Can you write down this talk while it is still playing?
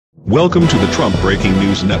Welcome to the Trump Breaking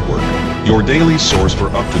News Network, your daily source for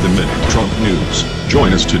up-to-the-minute Trump news.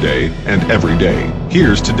 Join us today and every day.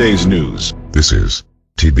 Here's today's news. This is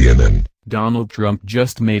TBNN. Donald Trump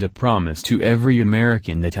just made a promise to every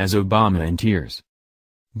American that has Obama in tears.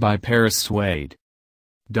 By Paris Swade.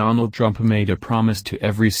 Donald Trump made a promise to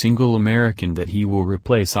every single American that he will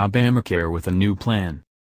replace Obamacare with a new plan.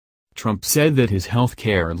 Trump said that his health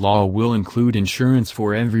care law will include insurance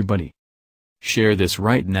for everybody. Share this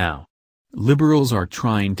right now. Liberals are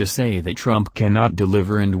trying to say that Trump cannot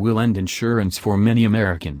deliver and will end insurance for many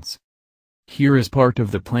Americans. Here is part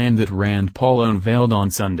of the plan that Rand Paul unveiled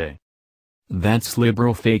on Sunday. That's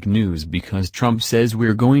liberal fake news because Trump says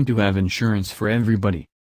we're going to have insurance for everybody.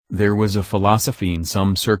 There was a philosophy in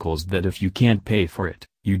some circles that if you can't pay for it,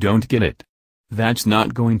 you don't get it. That's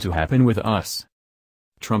not going to happen with us.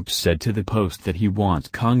 Trump said to the Post that he wants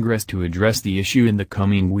Congress to address the issue in the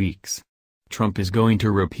coming weeks. Trump is going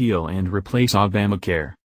to repeal and replace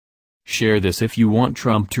Obamacare. Share this if you want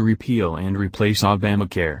Trump to repeal and replace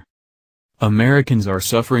Obamacare. Americans are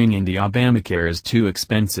suffering and the Obamacare is too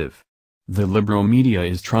expensive. The liberal media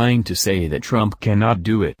is trying to say that Trump cannot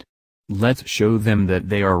do it. Let's show them that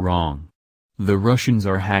they are wrong. The Russians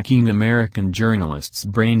are hacking American journalists'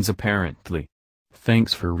 brains apparently.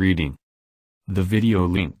 Thanks for reading. The video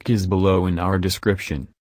link is below in our description.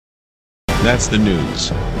 That's the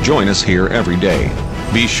news. Join us here every day.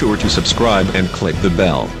 Be sure to subscribe and click the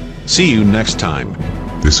bell. See you next time.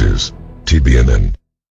 This is TBNN.